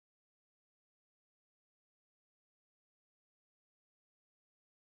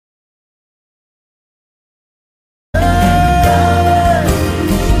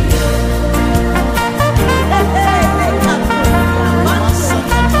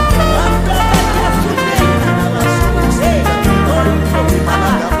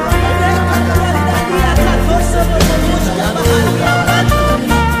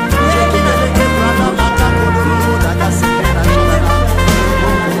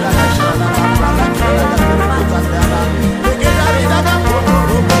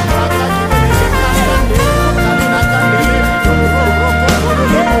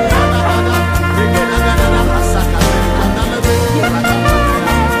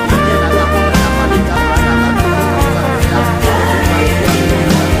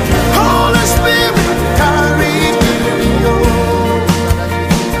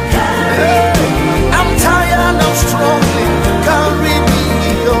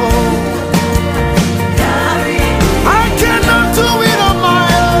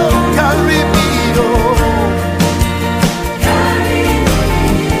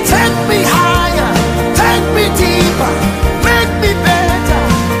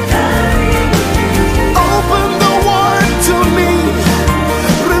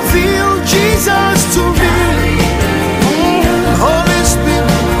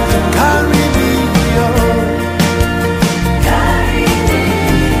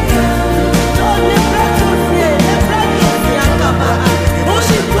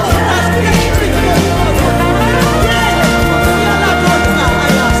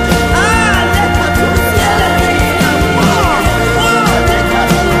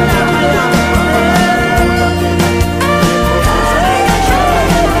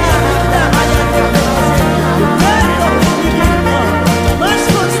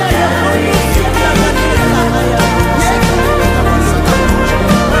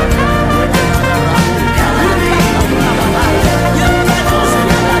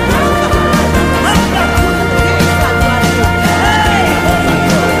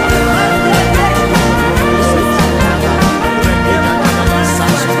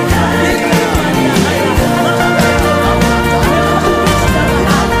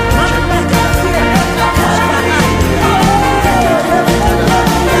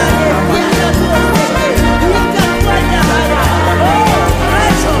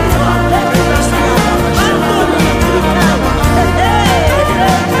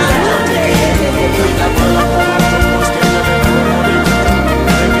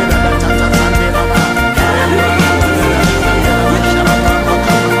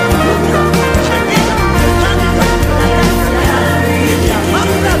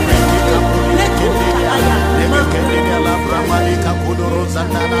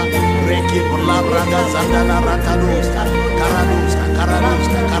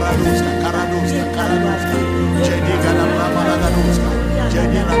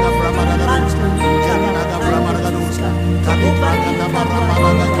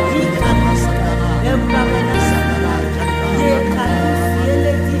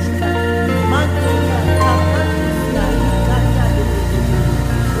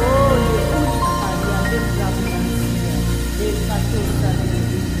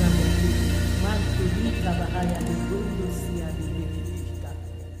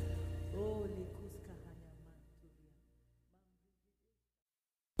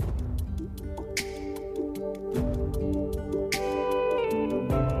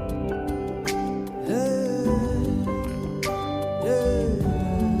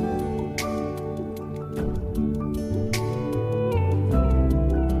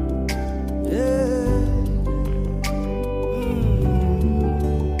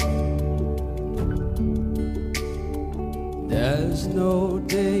There's no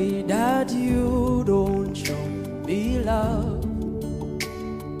day that you don't show me love.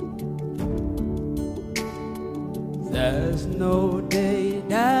 There's no day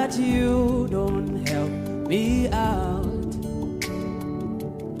that you don't help me out.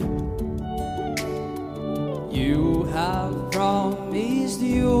 You have promised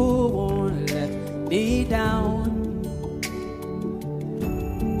you won't let me down.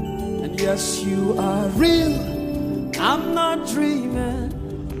 And yes, you are real, I'm not dreaming.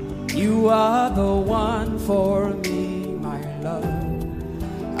 You are the one for me, my love.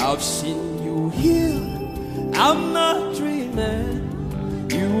 I've seen you heal, I'm not dreaming.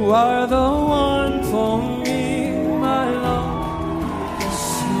 You are the one for me, my love.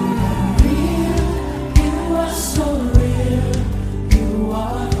 Yes, you are real, you are so real. You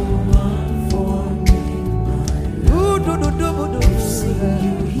are the one for me, my love. I've seen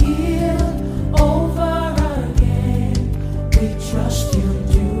you heal over again. We trust you're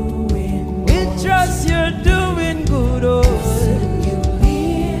doing good. We trust you're doing good. Oh. You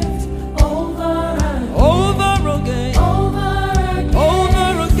lived over again. Over again. Over again.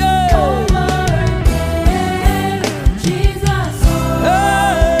 Over again. Over again. Jesus, oh.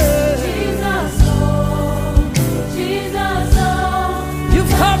 Hey. Jesus, oh. Jesus, oh.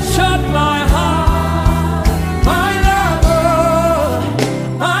 You've captured my heart, my lover,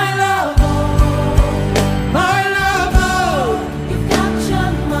 my lover, my lover. You've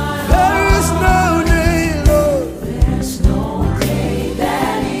captured my heart. There is no day, Lord. There's no day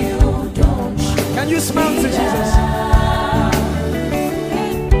that you don't show. Can you smile to Jesus?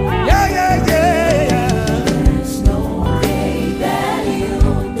 Yeah, yeah, yeah, yeah. There's no day that you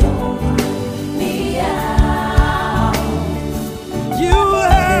don't bring me out. You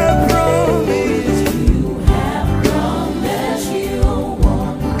have promised. You have promised you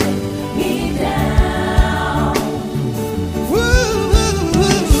won't bring me down. Woo, woo,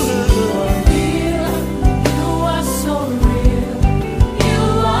 woo. You are so real. You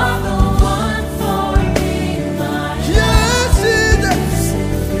are the one for me, my yes, Jesus.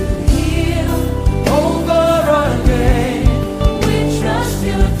 You heal over again. We trust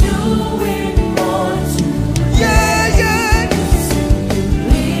you're doing more to yeah, yeah. You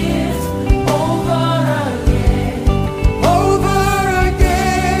live over again. Over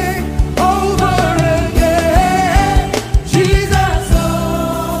again. Over again. Jesus, oh.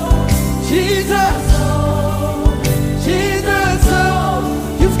 Jesus, oh. Jesus,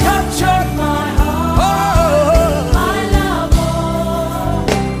 oh. You've captured my heart. My love, oh.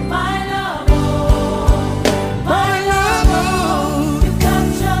 My love, oh. My love, oh. You've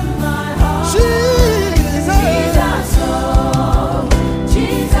captured my heart. Jesus, oh.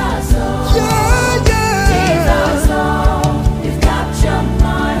 Jesus, oh. Yeah, yeah. Jesus, oh. You've captured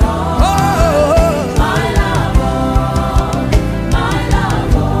my heart. My love, oh. My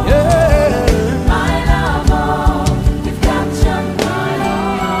love, oh. Yeah. My love, oh. You've captured my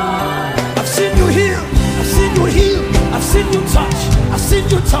heart. I've seen you heal, I've seen you heal, I've seen you touch, I've seen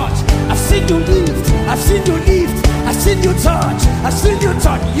you touch, I've seen you lift, I've seen you lift, I've seen you touch, I've seen you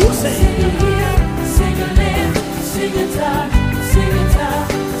touch. You say, sing you heal, sing you lift, sing you touch, sing you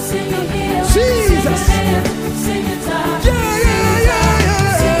touch, sing you heal, Jesus, sing you lift, sing you touch, yeah, yeah, yeah, yeah.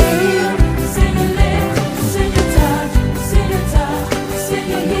 Sing you heal, sing you lift, sing you touch, sing you touch, sing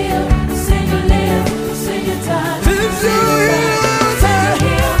you heal, sing you lift, sing you touch, sing you heal,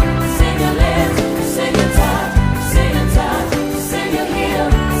 sing you lift, sing you touch, sing you touch, sing you heal,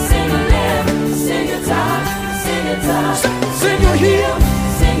 sing you lift, sing you touch, sing you touch, sing you heal,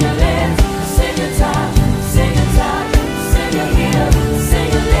 sing you lift,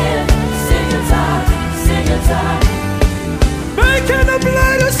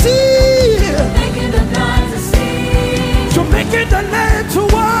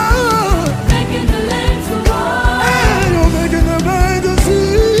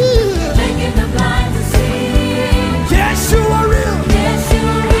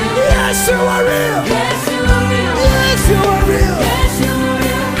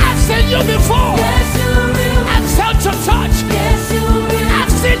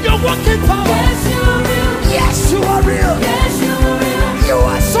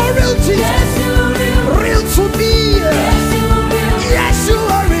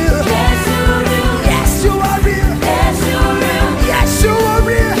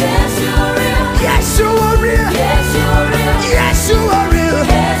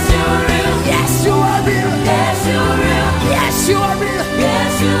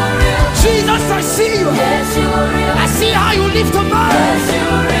 Jesus, I see you. Yes, you are real. I see how you lift a man. Yes, you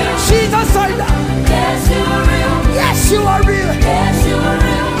are real. Jesus, I love. Yes, you are real. Yes, you are real. Yes, you are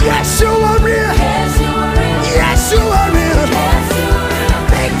real. Yes, you are real. Yes, you are real. Yes, you are real. Yes, you are real.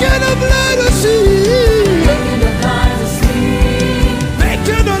 Making the blood to see. Making the blind to see.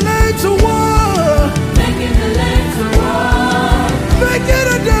 Making the lame to walk. Making the lame to walk. Making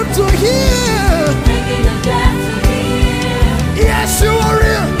the deaf to hear. Making the deaf to hear. Yes, you are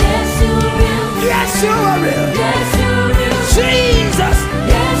real. Yes, you are real. Yes, you are real. Yes, you are real. Jesus.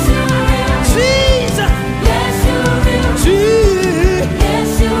 Yes, you are real. Jesus. Yes, you are real. Jesus. Yes,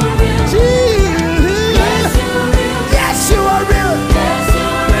 you are real. Jesus. Yes, you are real. Yes, you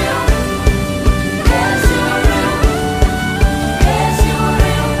are real. Yes, you are real. Yes, you are real. Yes, you are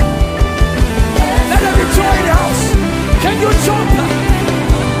real. Let them be joy in the house. Can you jump?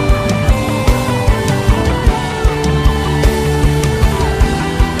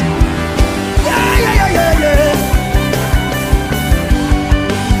 Yeah, yeah, yeah, yeah, yeah.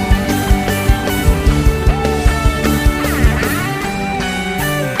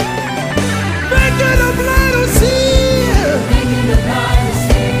 Making the blind to see. Making the blind to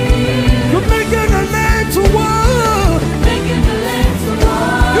see. You're making the lame to walk. Making the lame to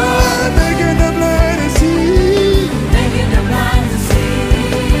walk. You are making the blind to see. Making the blind to see.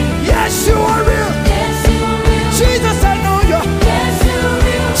 Yes, you are real. Yes, you are real. Jesus, I know you. Yes, you are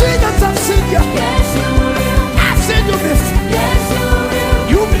real. Jesus, I've seen you. Yes, you are real. I've seen you before. Yes, you are real.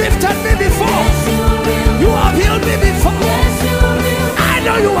 You've lifted me before. Yes, you are real. You have healed me before. Yes, you are real. I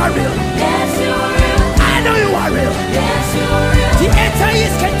know you are real. Yes, you are real. I know you are real. Yes, you are real. The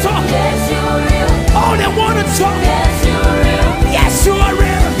atheists can talk. Yes, you are real. All they want to talk. Yes, you are real. Yes, you are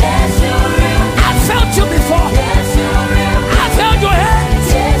real. Yes, you are real. I've felt you before. Yes, you are real. I've held your hands.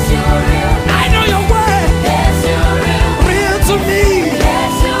 Yes, you are real. I know your word. Yes, you are real. Real to me.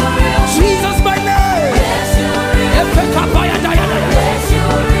 Yes, you are real. Jesus, my name. Yes, you are real. Yes, you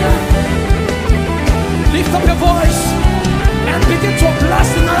are real. Lift up your voice and begin to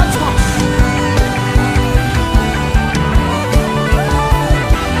blast in other tongues.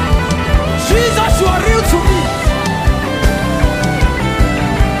 Jesus, you are real to me.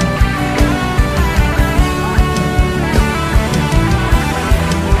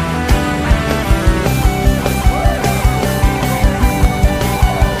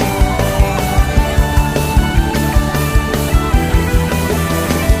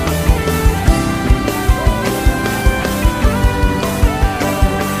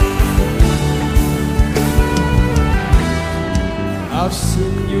 I've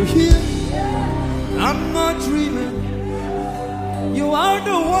seen you here. I'm not dreaming. You are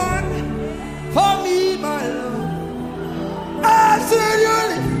the one for me, my love. I've seen you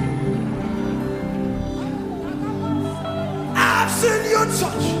live. I've seen you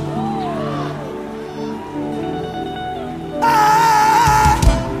touch.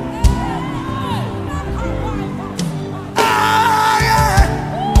 Yeah.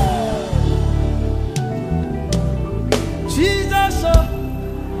 Jesus, oh,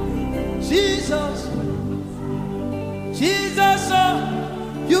 Jesus, Jesus, oh,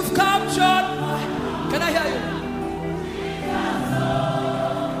 you've captured. Can I hear you?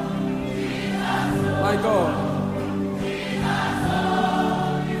 My God.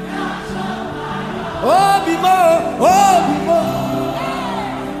 Oh, be more, oh, be more,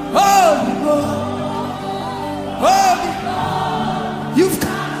 oh, be more, oh, be more. You've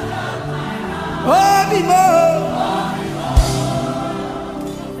captured. Oh, be more.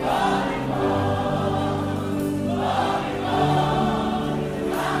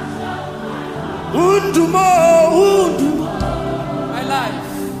 Undumo, undumo. My life.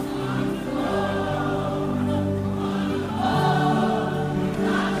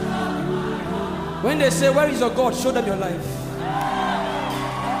 When they say, where is your God? Show them your life.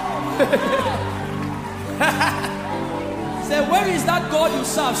 Say, where is that God you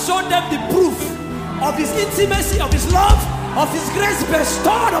serve? Show them the proof of his intimacy, of his love, of his grace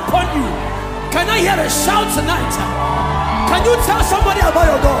bestowed upon you. Can I hear a shout tonight? Can you tell somebody about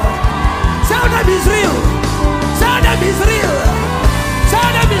your God? Tell them he's real. Tell them he's real. Tell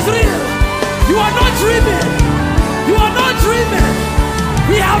them he's real. You are not dreaming. You are not dreaming.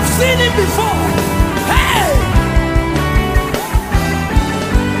 We have seen him before. Hey!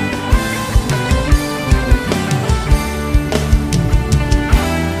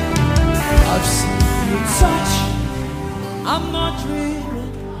 I've seen you touch. I'm not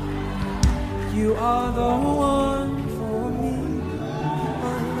dreaming. You are the one for me.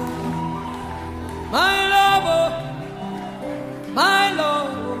 My lover, my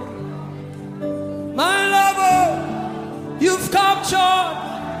lover, my lover, you've captured.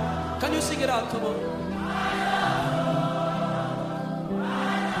 Can Can you sing it out? Come on.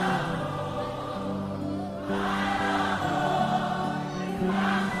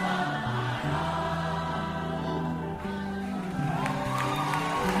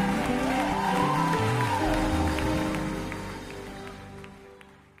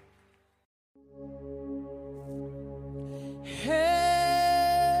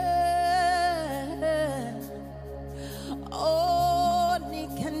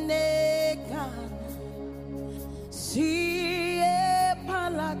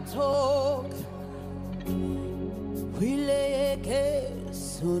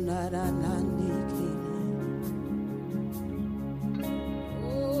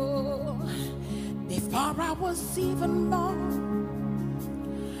 Before I was even born,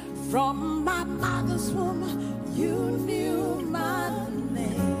 from my mother's womb, you knew my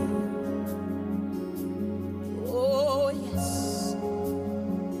name. Oh yes.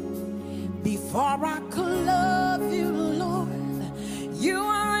 Before I could love you, Lord, you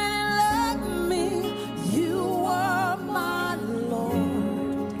already loved me. You are my Lord.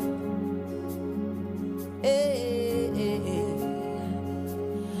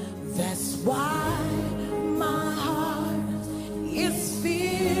 That's why my heart is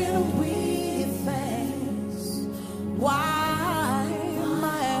filled with thanks. Why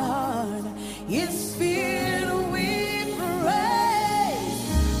my heart is filled with praise.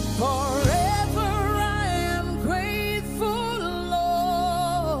 Forever I am grateful,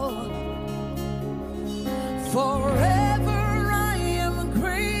 Lord. Forever I am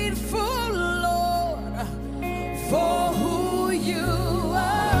grateful, Lord, for who you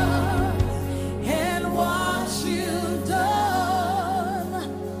are and what you've done.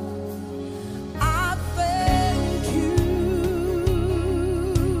 I thank you.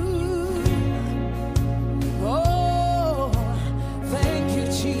 Oh, thank you,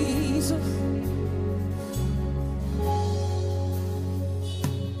 Jesus.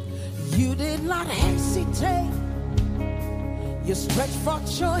 You did not hesitate. You stretched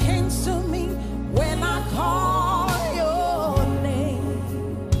forth your hands to me when I call your name.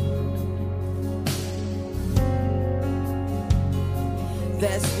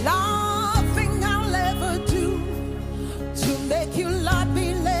 There's nothing I'll ever do to make you, Lord,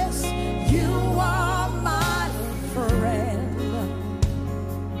 be less. You are my friend.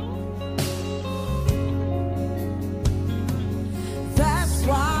 That's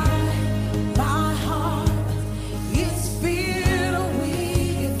why my heart is filled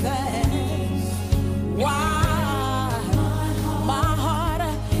with thanks. Why my heart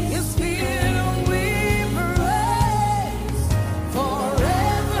is filled with praise.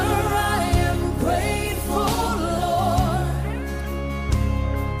 Forever I am grateful, Lord.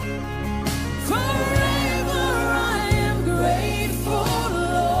 Forever I am grateful,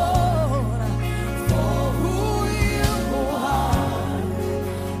 Lord, for who you are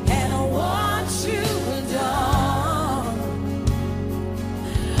and what you've done.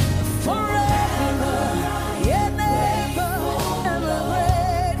 Forever and ever, ever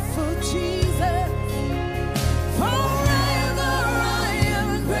grateful, Jesus. Forever I am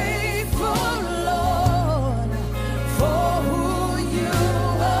grateful, Lord, for who you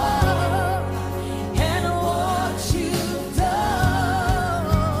are and what you've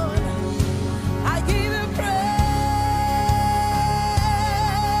done. I give you praise.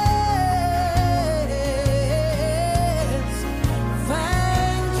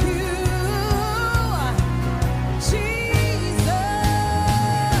 Thank you, Jesus.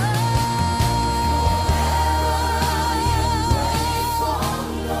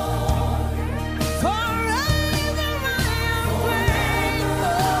 Forever I am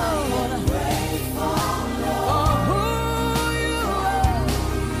grateful for who you are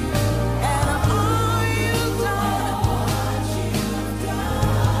and all you've done.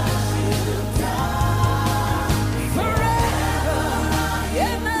 Forever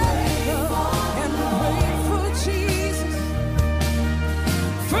and ever am grateful, Jesus.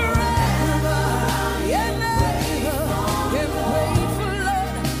 Forever and ever am grateful,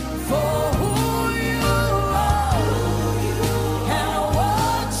 Lord, for who you are and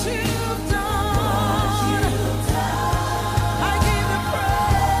what you've done. I give you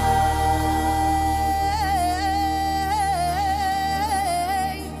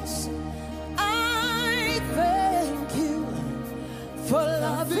praise. I thank you for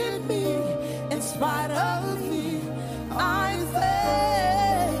loving me in spite of me. I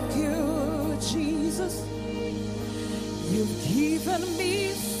thank you, Jesus. You've given me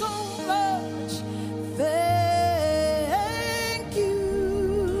so much. Thank you.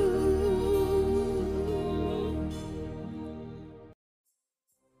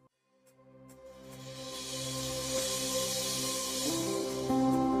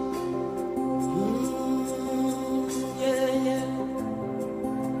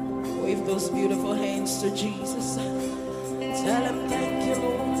 to Jesus. Tell him thank you,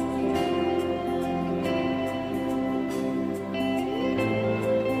 Lord.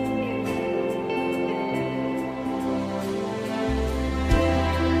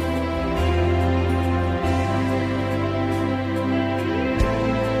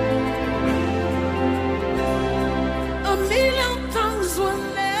 A million tongues will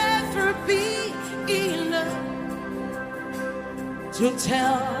never be enough to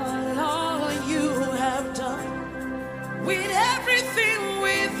tell all you have done. With everything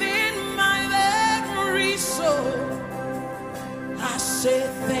within my very soul, I say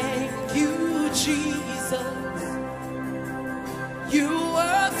thank you, Jesus. You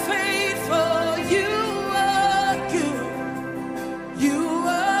are faithful, you are good. You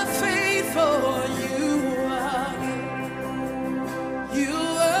are faithful, you are good. You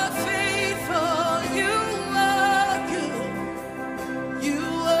are faithful, you are good. You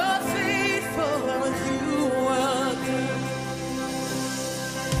are faithful, you are good.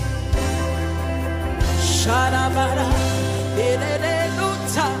 Shadabara, elelelu,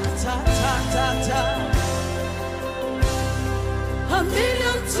 ta ta ta ta ta. A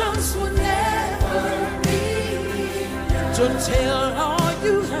million tongues will never be enough to tell all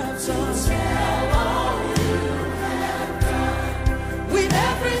you have done. With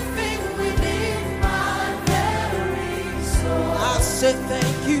everything within my very soul, I say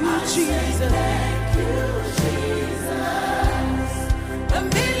thank you, Jesus. A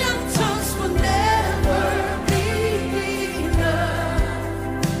million tongues will never be enough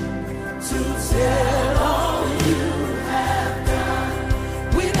to tell all you have done.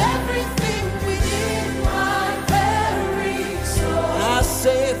 With everything within my very soul, I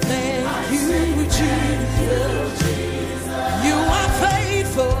say thank you, Jesus. You are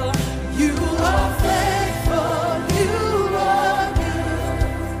faithful, you are faithful, you are good.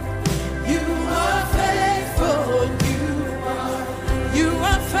 You are faithful, you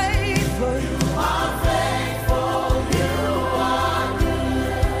are faithful, you are faithful, you are good.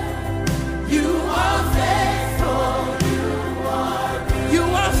 You are faithful, you are good. You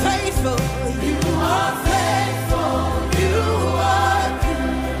are faithful, you are faithful, you are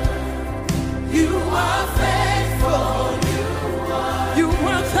good. You are faithful, you are. You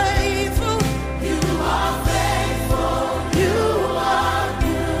are faithful, you are faithful, you are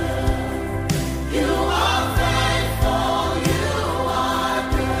good. You are faithful, you are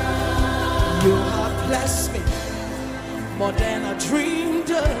good. You have blessed me more than I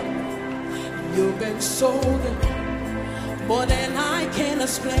dreamed of. You've been so good, more than I can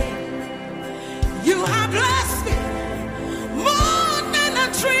explain. You have blessed me more than I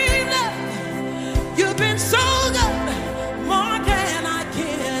dreamed of. You've been so good, more than I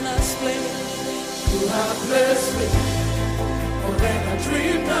can explain. You have blessed me more than I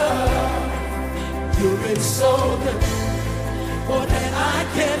dreamed of. You've been so good, more than I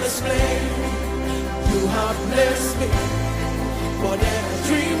can explain. You have blessed me more than I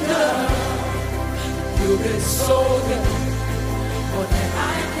dreamed of. You've been so good, more than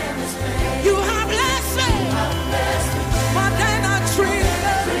I can explain. You have blessed me more than I dreamed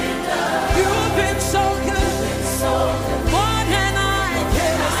of. You've been so good, more than I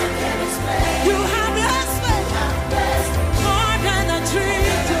can explain. You have blessed me more than I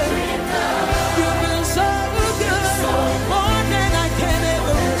dreamed of. You've been so good, more than I can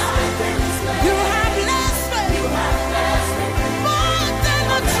ever explain. You have blessed me more than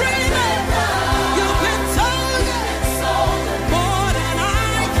I dreamed of. You've been so good, more than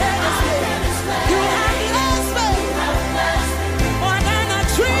I can explain.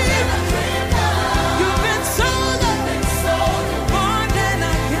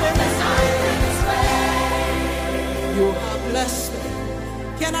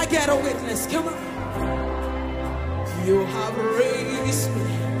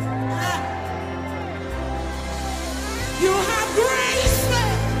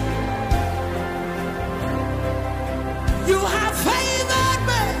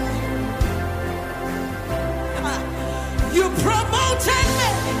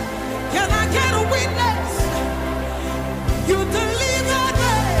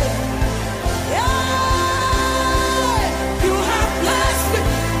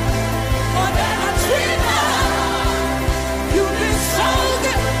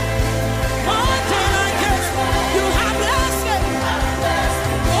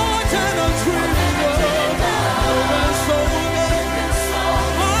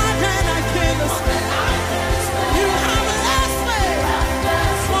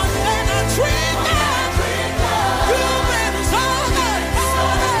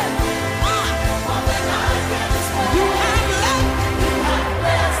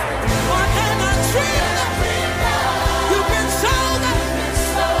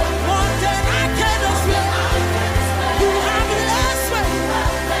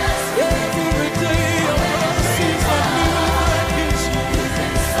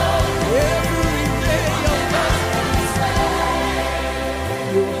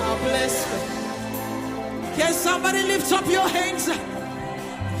 Somebody lift up your hands.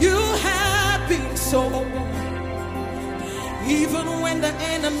 You have been so good. Even when the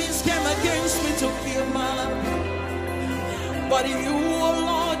enemies came against me to kill my life, but you, oh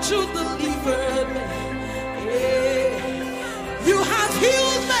Lord, you delivered me. Yeah. You have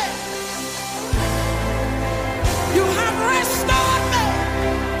healed me. You have restored me.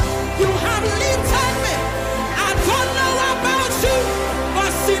 You have lifted me. I don't know about you,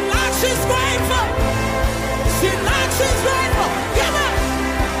 but Sinach is grateful. Sinach is grateful. Come on.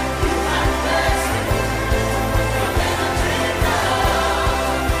 You have blessed me.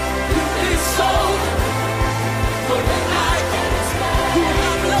 You've been so good that I can explain. You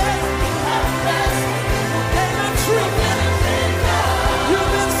have blessed me. You have blessed me. And I'm true. You've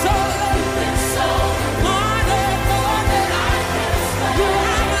been so good. You've been so good. More than I can explain. You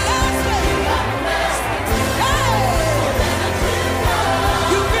have blessed me. You have blessed me. Hey. More than I can explain.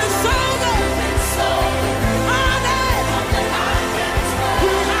 You've been so good. You've been so good. More than I can explain.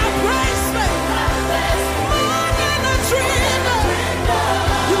 You have graced me. You have blessed me. More than a dream.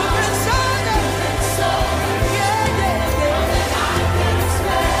 You've been so good. You've been so good. Yeah, yeah, yeah. More than I can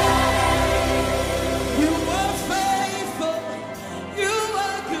explain. You were faithful. You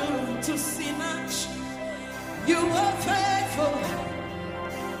were good to Sinach. You were faithful.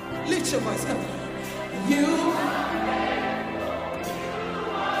 Lift your voice, come on. You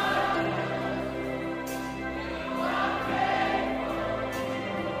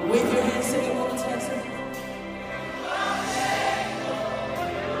wave your hands, say it one more time. Say,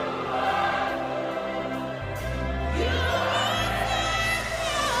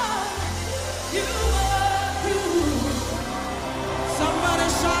 you are good. Somebody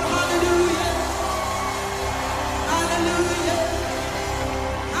shout hallelujah. Hallelujah.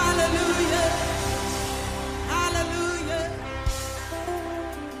 Hallelujah. Hallelujah.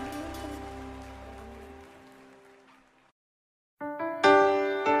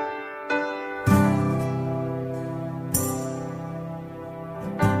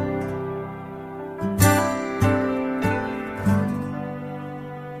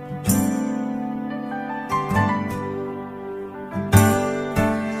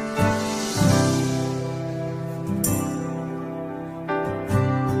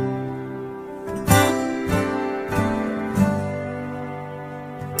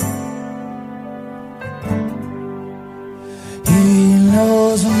 He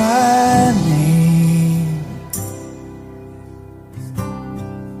knows my name.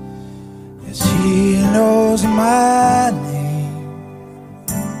 Yes, he knows my name.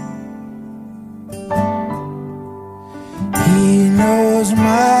 He knows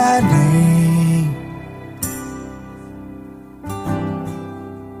my name.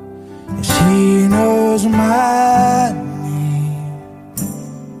 Yes, he knows my name.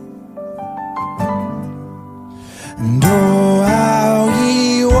 And oh, how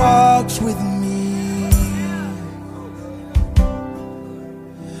he walks with me.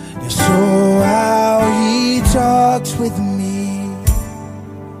 Yes, oh, how he talks with me.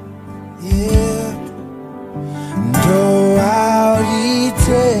 Yeah. And oh, how he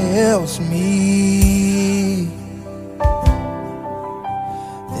takes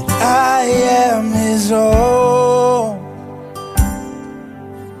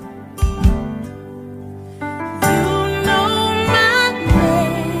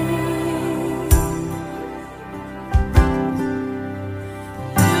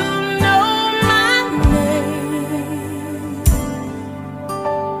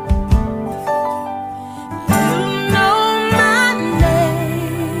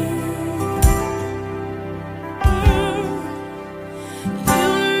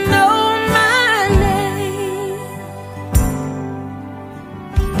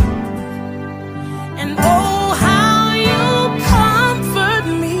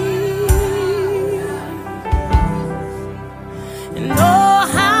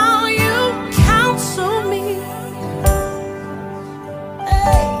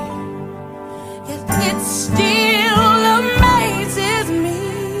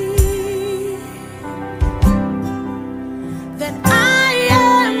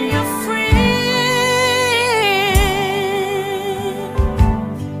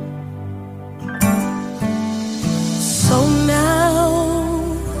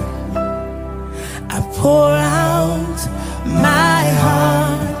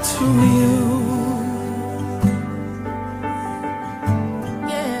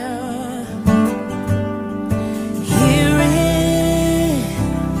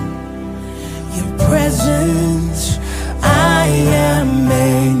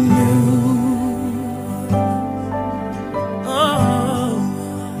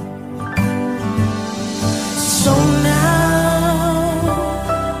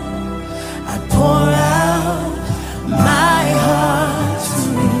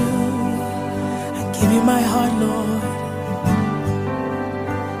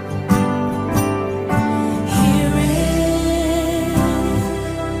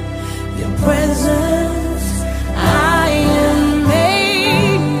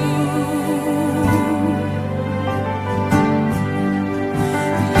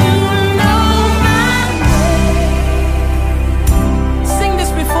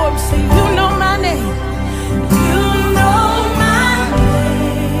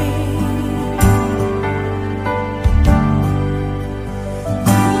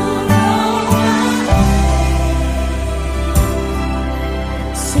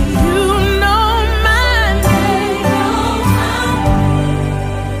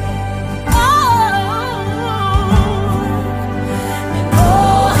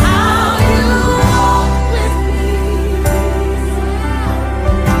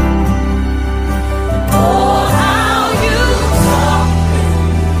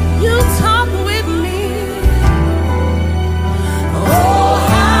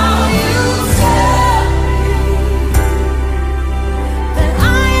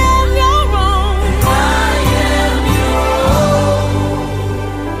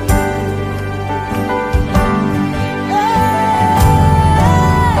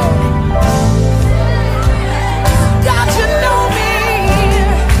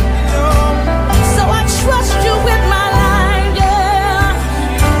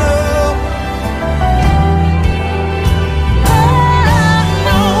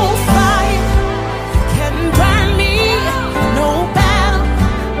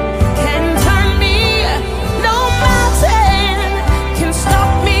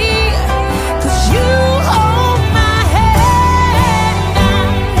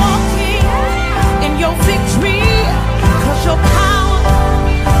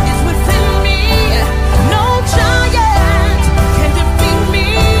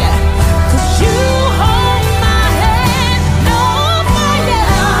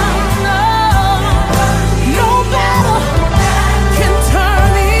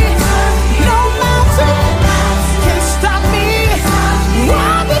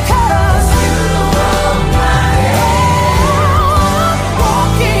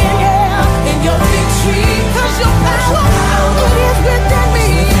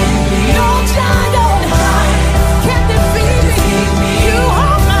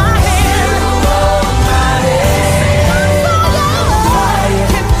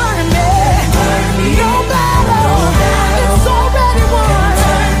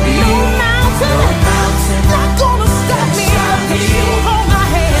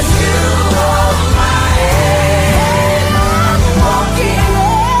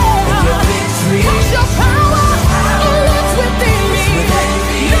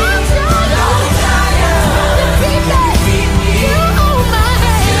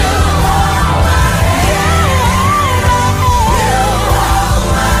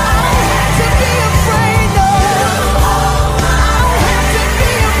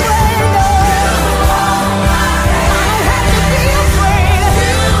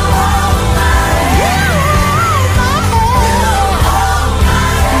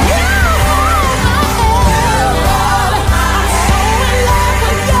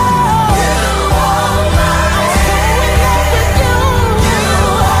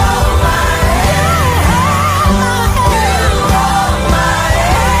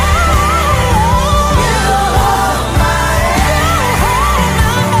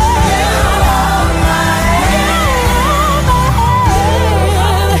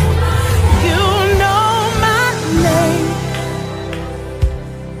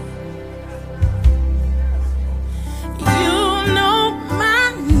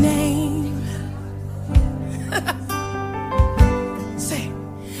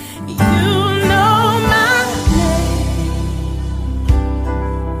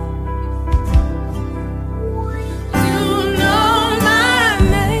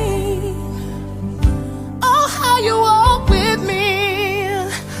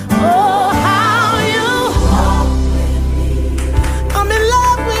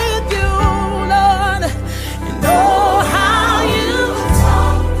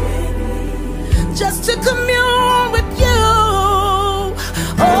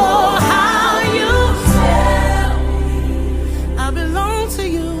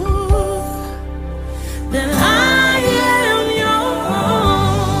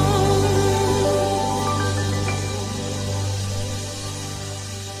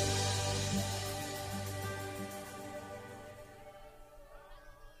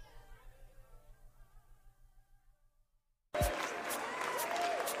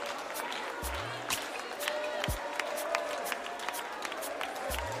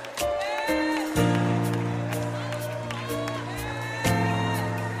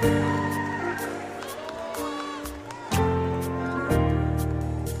I've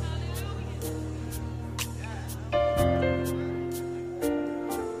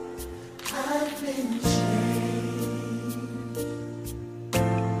been chained.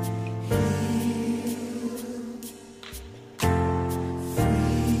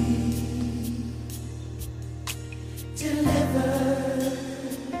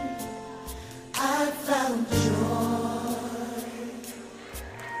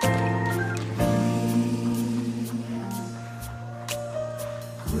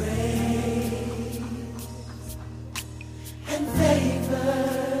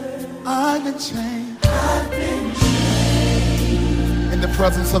 In the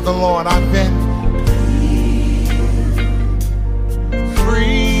presence of the Lord, I've been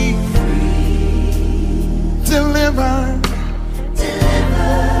free, delivered.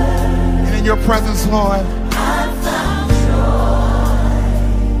 And in your presence, Lord, I found joy,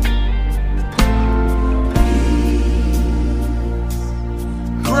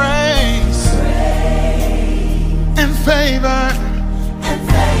 grace, and favor.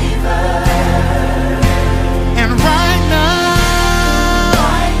 And right now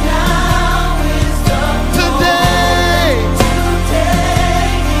is the today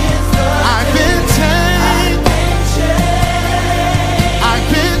I've been chained. I've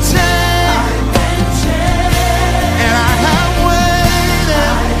been chained. And I have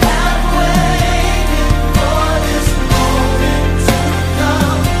waited for this moment to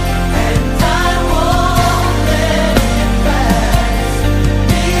come, and I won't let it pass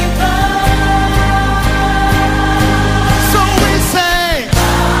me by. So we say, I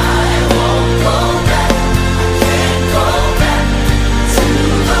won't go back. I can't go back to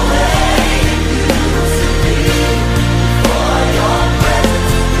the way it used to be. For your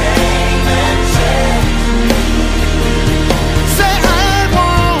presence came and changed me. Say, I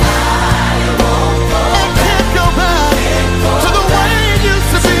won't go back. I can't go back to the way it used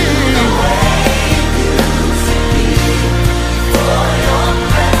to be. For your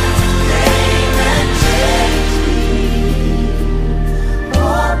presence came and changed me.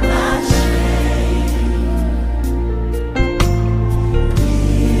 All my shame,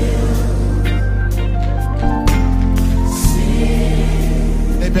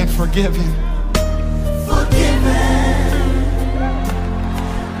 sin, they've been forgiven.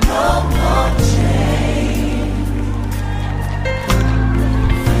 No more chain.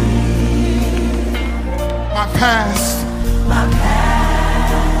 My past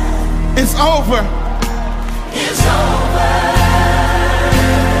is over. It's over.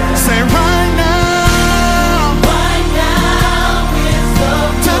 Say right now is the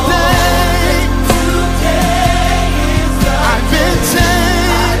today is the I've been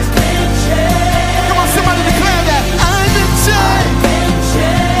chained. Come on, somebody declare that. I've been chained.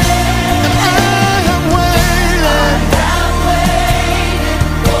 And I have waited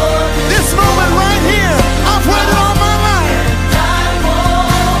for this moment right here. I've waited all my life.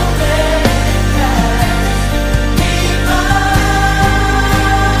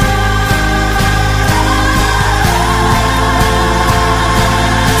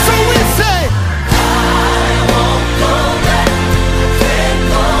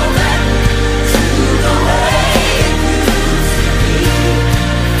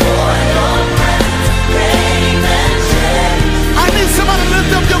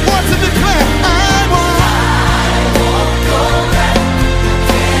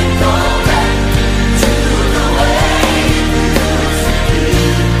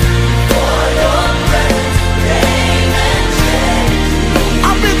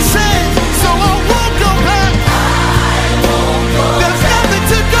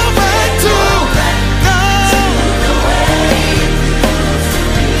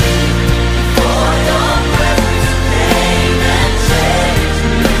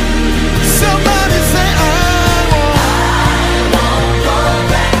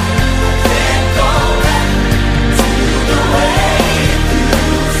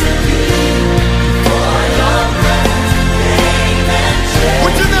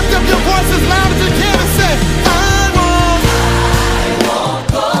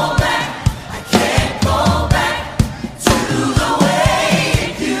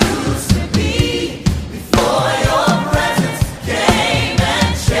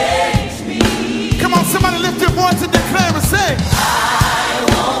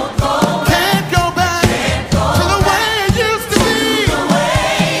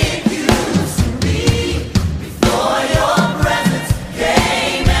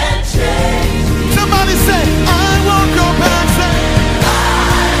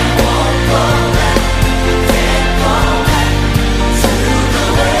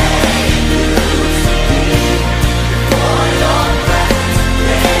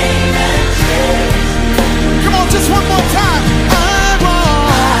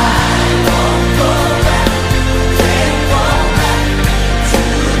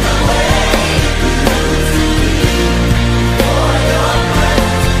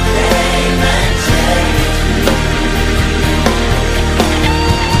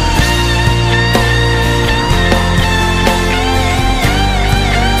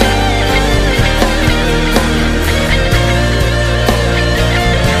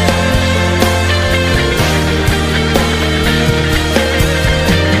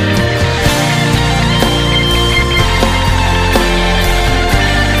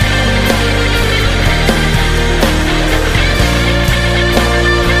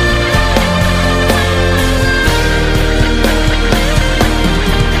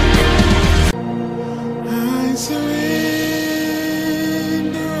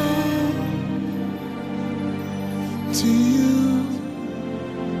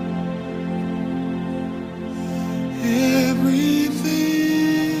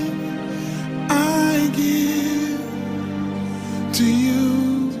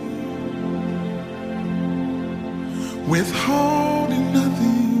 withholding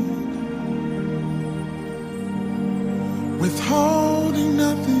nothing, withholding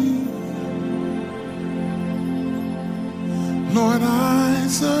nothing. Lord, I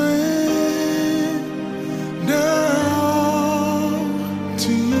surrender all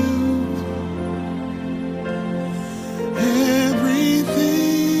to you.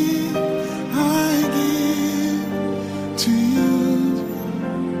 Everything I give to you,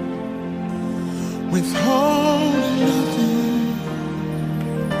 withholding nothing,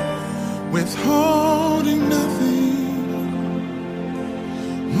 withholding nothing.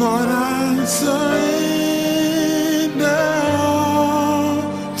 Lord, I surrender all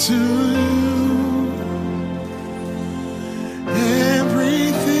to you.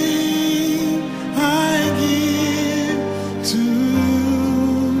 Everything I give to you,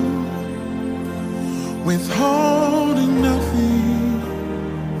 withholding nothing,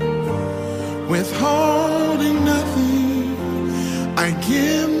 withholding nothing. I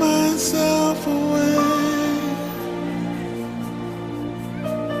give myself away.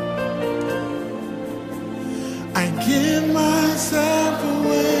 I give myself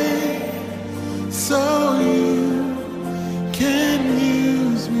away so you can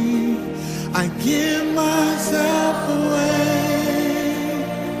use me. I give myself away.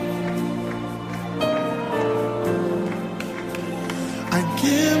 I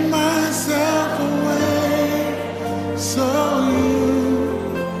give myself away so you.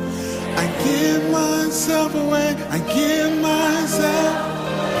 I give myself away. I give myself.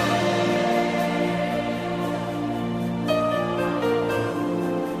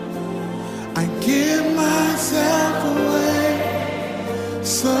 I give myself away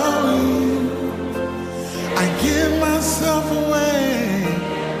so you. I give myself away.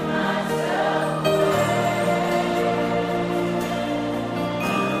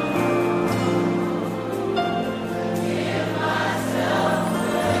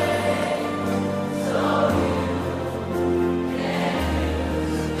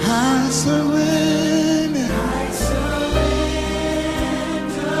 I surrender.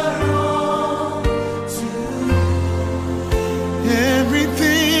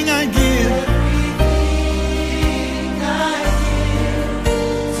 Everything I give,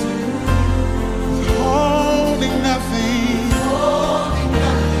 withholding nothing,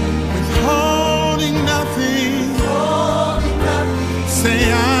 withholding nothing. Say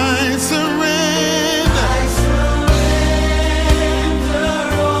I surrender.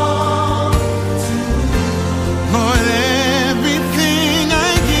 Lord, everything I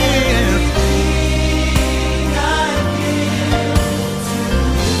give,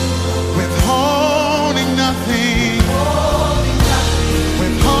 withholding nothing,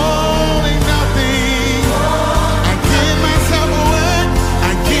 withholding nothing. I give myself away.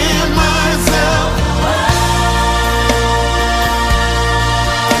 I give myself.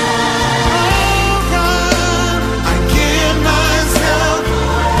 Oh God, I give myself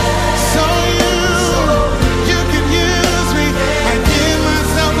so you can use me. I give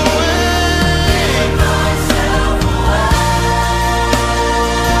myself away.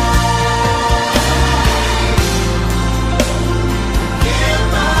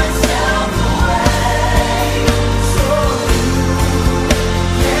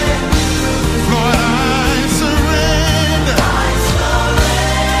 Lord, I surrender.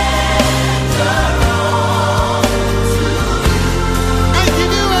 I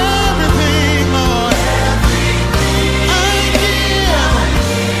give you everything, Lord. I give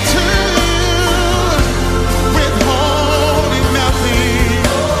to you, withholding nothing,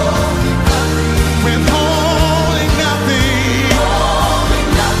 withholding nothing,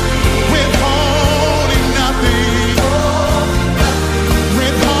 withholding nothing,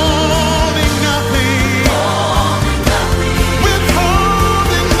 withholding nothing,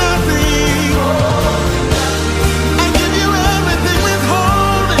 withholding nothing. I give you everything,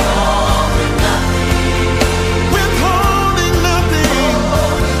 withholding, withholding nothing.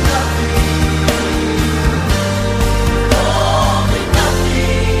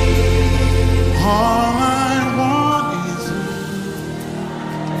 All I want is you.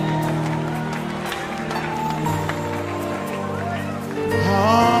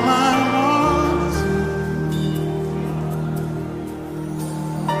 All I want is you.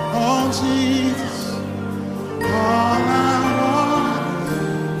 Oh Jesus, all I want is you.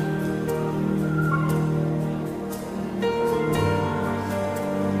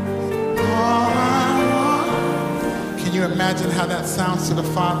 All I want. Can you imagine how that sounds to the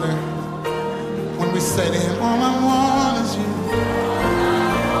Father when we say to him, all I want is you?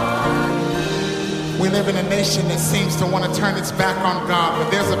 We live in a nation that seems to want to turn its back on God, but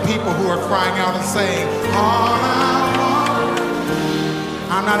there's a people who are crying out and saying, all I want.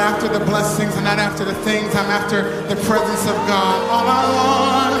 I'm not after the blessings, I'm not after the things, I'm after the presence of God. All I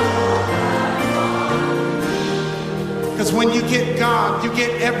want. Because when you get God, you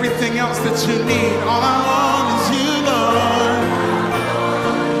get everything else that you need. All I want is you, Lord.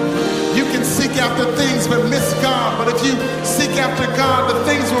 You can seek after things but miss God. But if you seek after God, the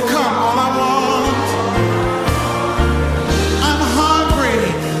things will come. All I want. I'm hungry.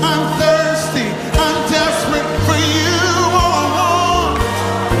 I'm thirsty. I'm desperate for you. All I want.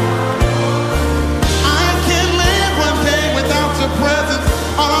 I can't live one day without your presence.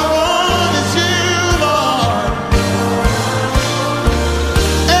 All I want is you, Lord.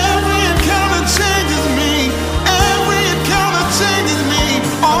 Every encounter changes me. Every encounter changes me.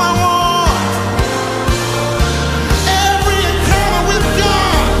 All I want.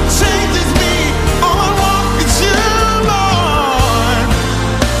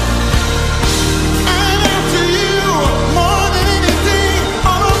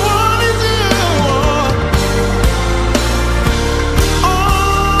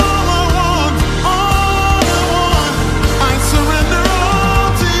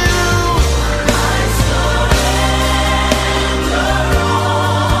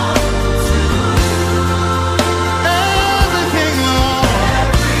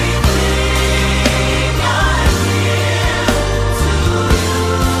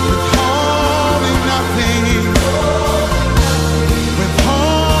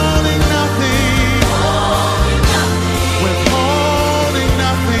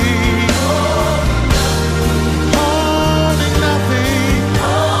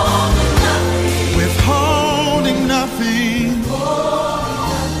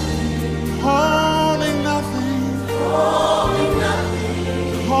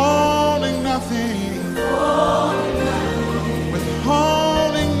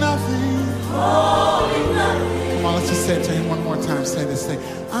 Say it to him one more time. Say this thing.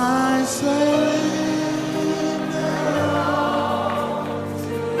 I surrender.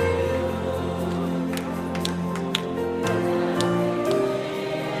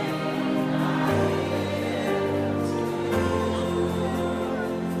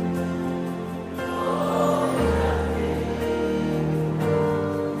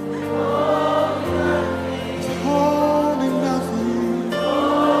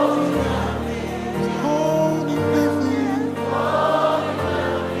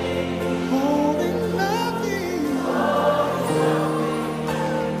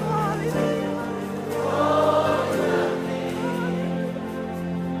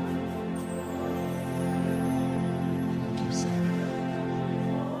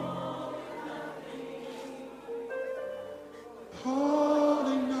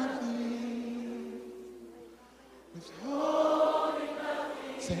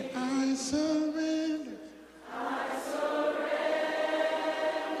 Say, I surrender. I surrender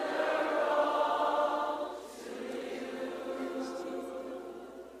all to you.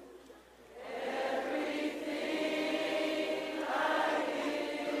 Everything I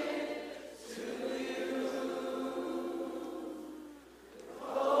give to you.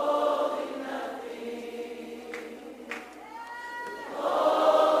 Holding nothing.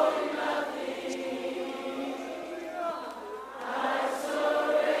 Holding nothing. I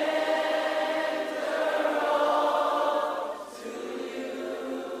surrender.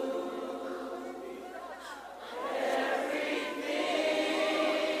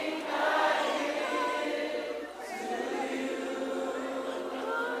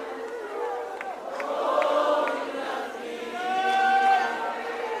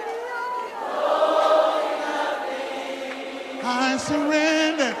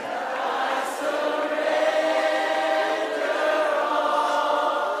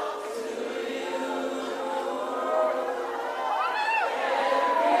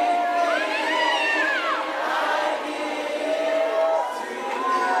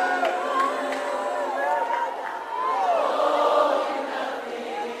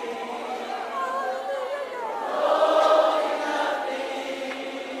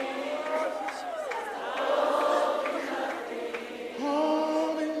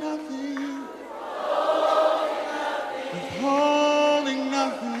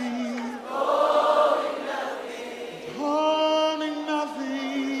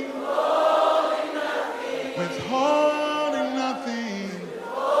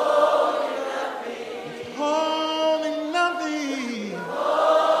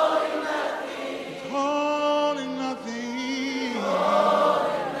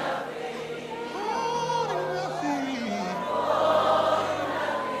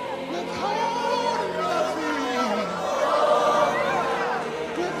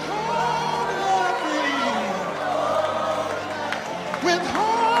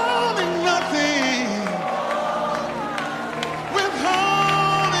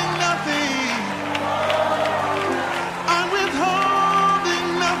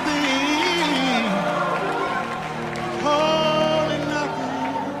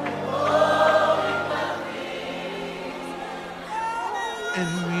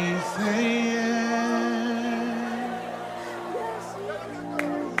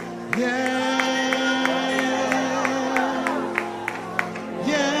 Yes,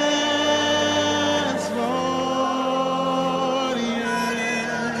 Lord,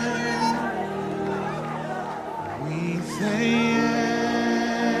 yes. We say yes.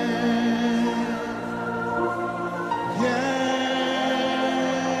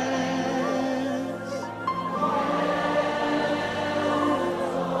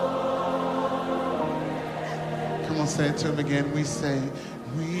 Come on, say it to him again. We say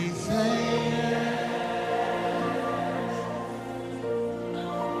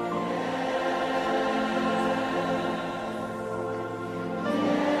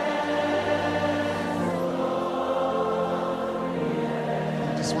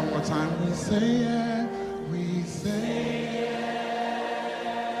just one more time. We say yes. We say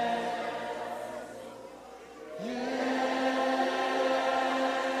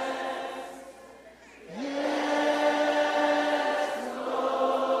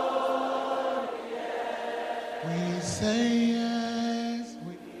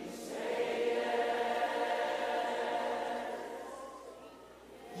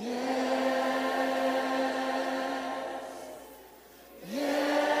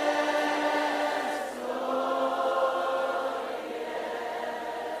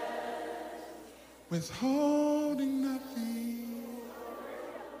withholding nothing,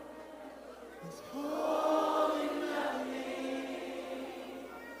 withholding nothing,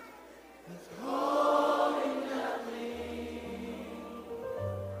 withholding nothing,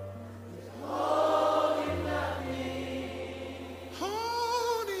 withholding nothing,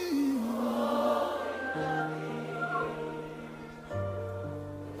 holding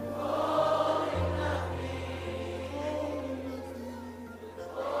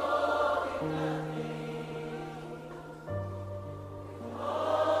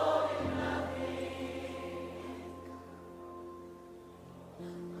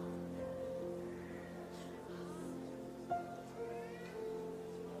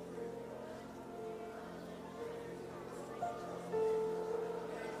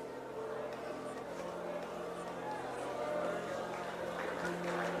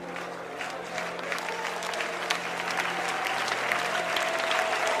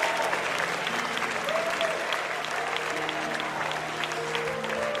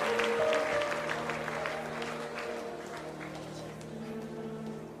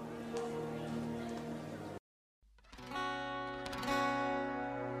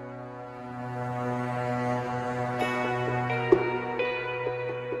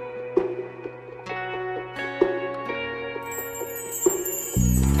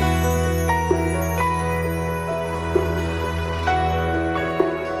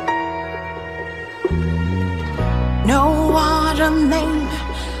No other name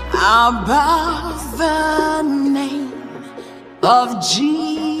above the name of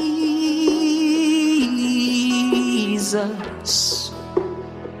Jesus.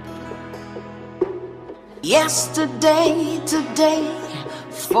 Yesterday, today,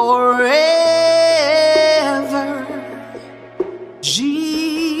 forever. Jesus.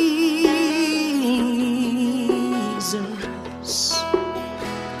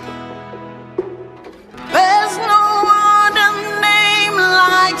 There's no other name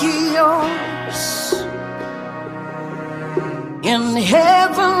like yours. In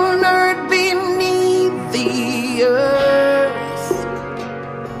heaven, earth, beneath the earth,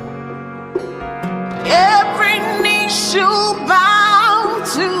 every knee shall bow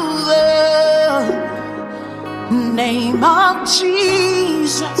to the name of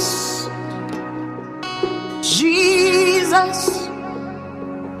Jesus. Jesus.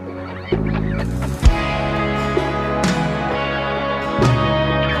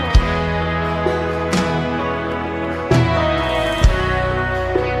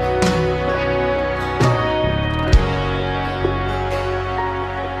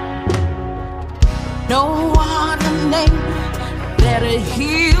 No other name that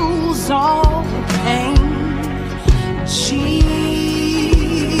heals all pain. Jesus.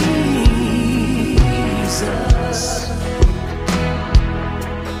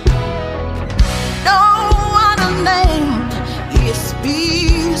 No other name is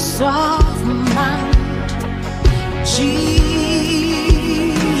peace of mind. Jesus.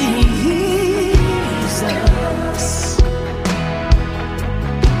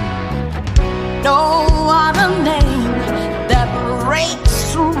 No other name that breaks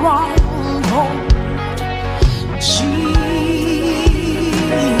stronghold. Jesus.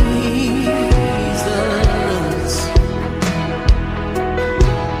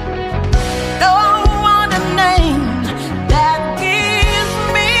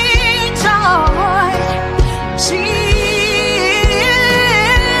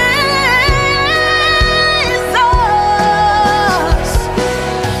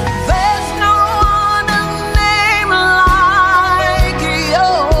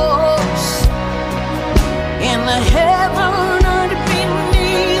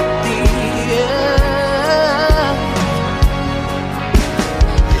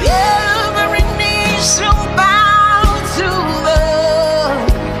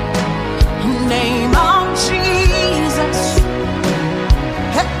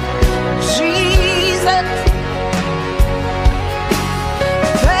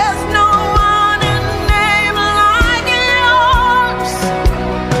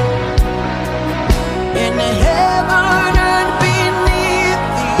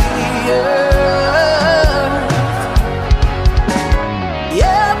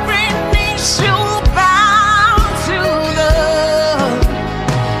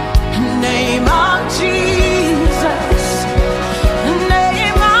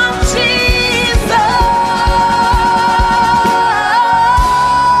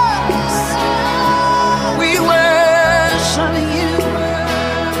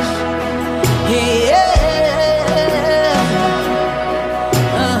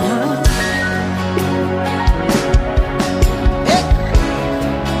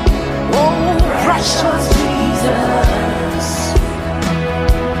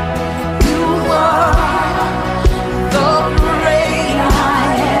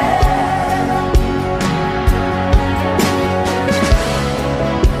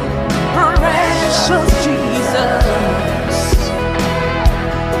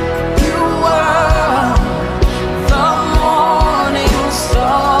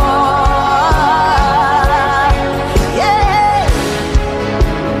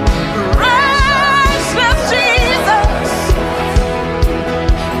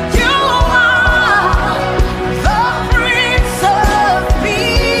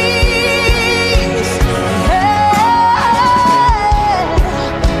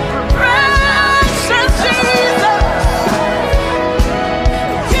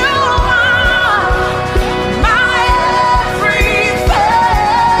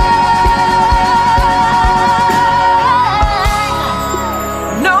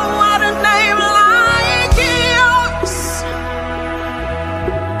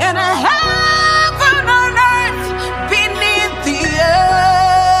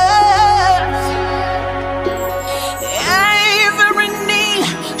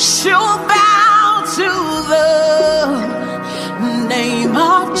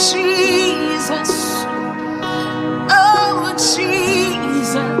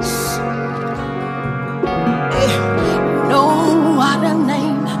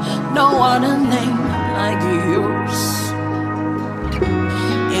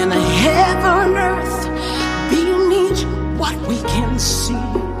 see.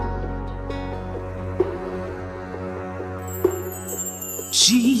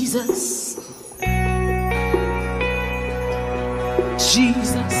 Jesus,